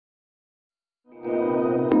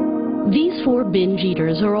These four binge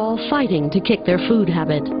eaters are all fighting to kick their food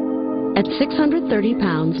habit. At 630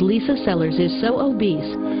 pounds, Lisa Sellers is so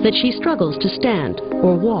obese that she struggles to stand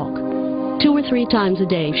or walk. 2 or 3 times a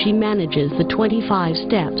day, she manages the 25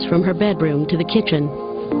 steps from her bedroom to the kitchen.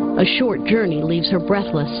 A short journey leaves her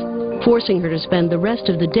breathless, forcing her to spend the rest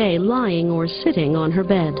of the day lying or sitting on her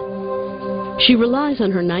bed. She relies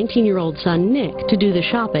on her 19-year-old son, Nick, to do the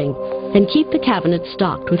shopping and keep the cabinet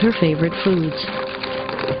stocked with her favorite foods.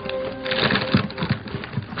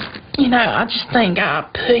 You know, I just think I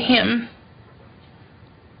put him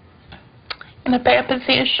in a bad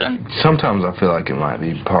position. Sometimes I feel like it might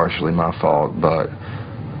be partially my fault, but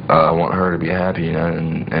I want her to be happy, you know,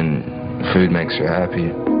 and food makes her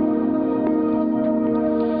happy.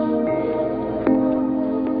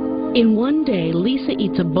 In one day, Lisa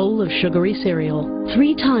eats a bowl of sugary cereal,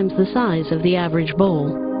 3 times the size of the average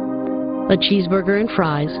bowl, a cheeseburger and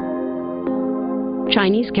fries,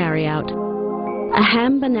 Chinese carryout, a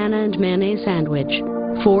ham, banana, and mayonnaise sandwich,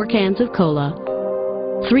 4 cans of cola,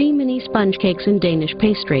 3 mini sponge cakes and Danish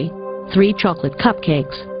pastry, 3 chocolate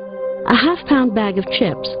cupcakes, a half-pound bag of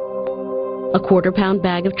chips, a quarter-pound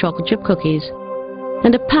bag of chocolate chip cookies,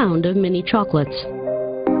 and a pound of mini chocolates.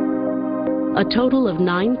 A total of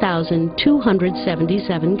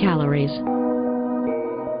 9,277 calories.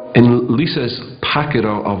 In Lisa's packet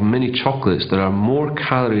of mini chocolates, there are more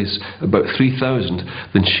calories, about 3,000,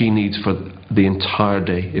 than she needs for the entire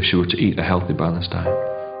day if she were to eat a healthy, balanced diet.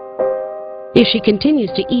 If she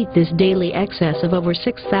continues to eat this daily excess of over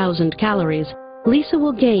 6,000 calories, Lisa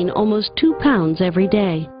will gain almost 2 pounds every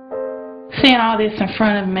day. Seeing all this in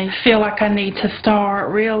front of me, I feel like I need to start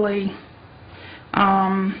really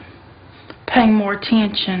paying more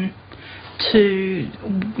attention to,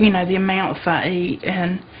 you know, the amounts I eat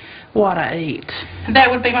and what I eat. That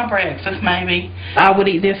would be my breakfast, maybe. I would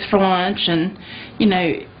eat this for lunch and, you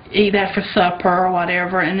know, eat that for supper or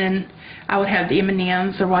whatever, and then I would have the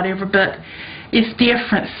M&Ms or whatever, but it's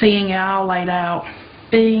different seeing it all laid out.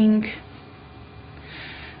 Being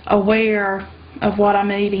aware of what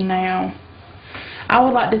I'm eating now, I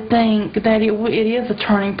would like to think that it is a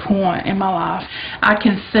turning point in my life. I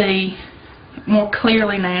can see more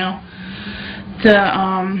clearly now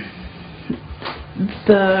the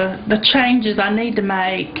changes I need to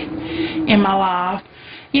make in my life.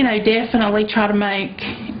 You know, definitely try to make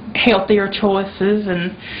healthier choices,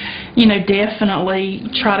 and, you know, definitely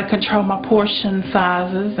try to control my portion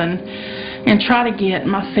sizes and try to get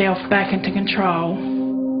myself back into control.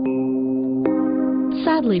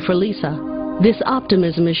 Sadly for Lisa, this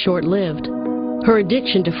optimism is short-lived. Her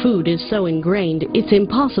addiction to food is so ingrained, it's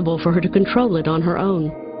impossible for her to control it on her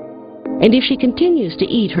own. And if she continues to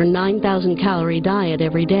eat her 9,000-calorie diet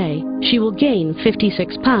every day, she will gain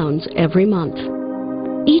 56 pounds every month.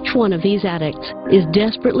 Each one of these addicts is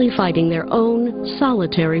desperately fighting their own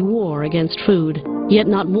solitary war against food, yet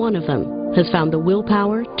not one of them has found the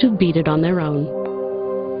willpower to beat it on their own.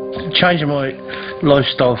 Changing my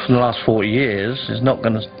lifestyle from the last 40 years is not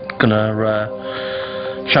going to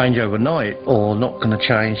change overnight, or not going to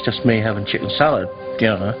change just me having chicken salad, you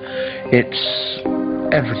know. It's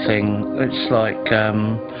everything. It's like,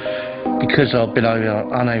 because I've been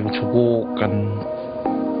unable to walk and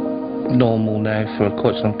normal now for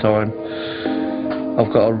quite some time,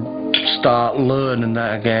 I've got to start learning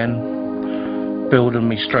that again, building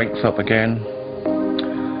my strength up again,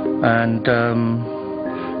 and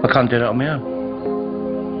I can't do that on my own.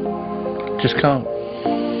 Just can't.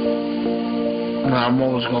 I'm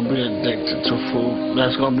always going to be addicted to food.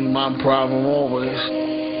 That's going to be my problem always.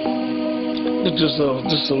 It's just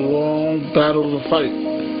a long battle to fight.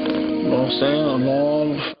 You know what I'm saying? A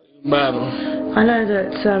long battle. I know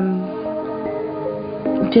that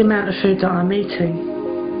the amount of food that I'm eating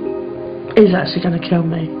is actually going to kill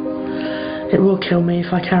me. It will kill me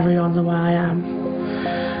if I carry on the way I am.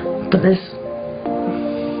 But there's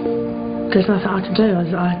nothing I can do.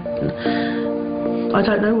 I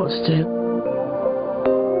don't know what to do.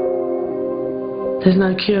 There's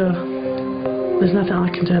no cure. There's nothing I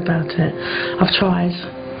can do about it. I've tried.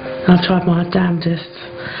 I've tried my damnedest.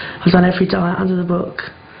 I've done every diet under the book.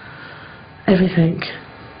 Everything.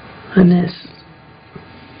 And I'm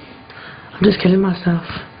just killing myself.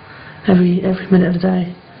 Every minute of the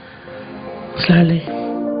day. Slowly.